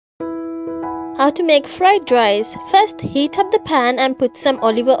How to make fried rice. First, heat up the pan and put some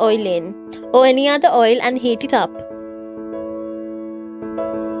olive oil in, or any other oil, and heat it up.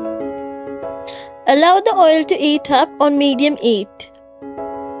 Allow the oil to heat up on medium heat.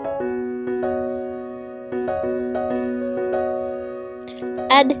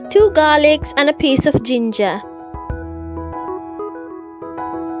 Add 2 garlics and a piece of ginger.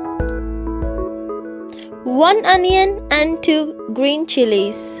 1 onion and 2 green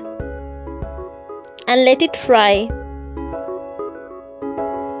chilies. And let it fry.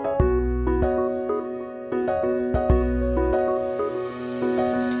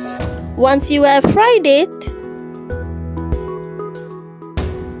 Once you have fried it,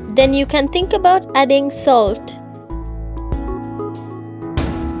 then you can think about adding salt.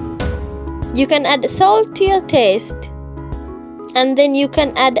 You can add salt to your taste, and then you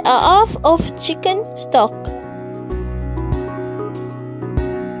can add a half of chicken stock,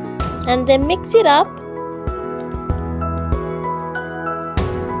 and then mix it up.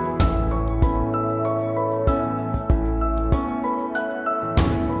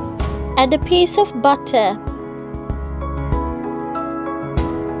 Add a piece of butter.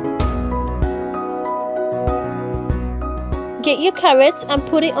 Get your carrots and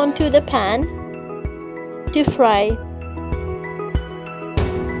put it onto the pan to fry.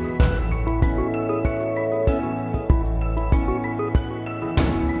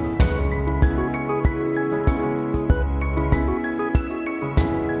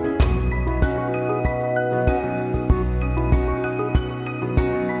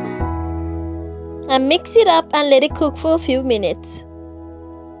 And mix it up and let it cook for a few minutes.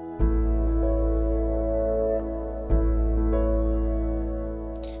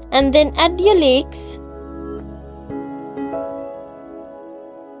 And then add your leeks.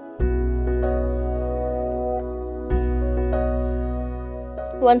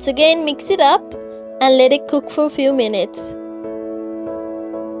 Once again, mix it up and let it cook for a few minutes.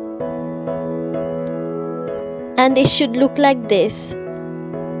 And it should look like this.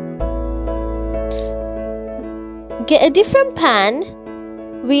 Get a different pan.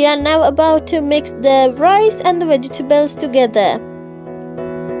 We are now about to mix the rice and the vegetables together.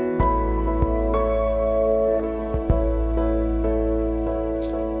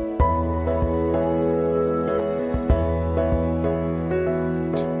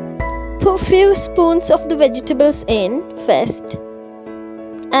 Put few spoons of the vegetables in first,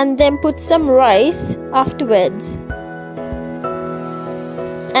 and then put some rice afterwards,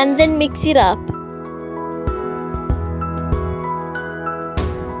 and then mix it up.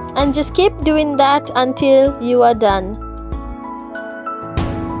 And just keep doing that until you are done.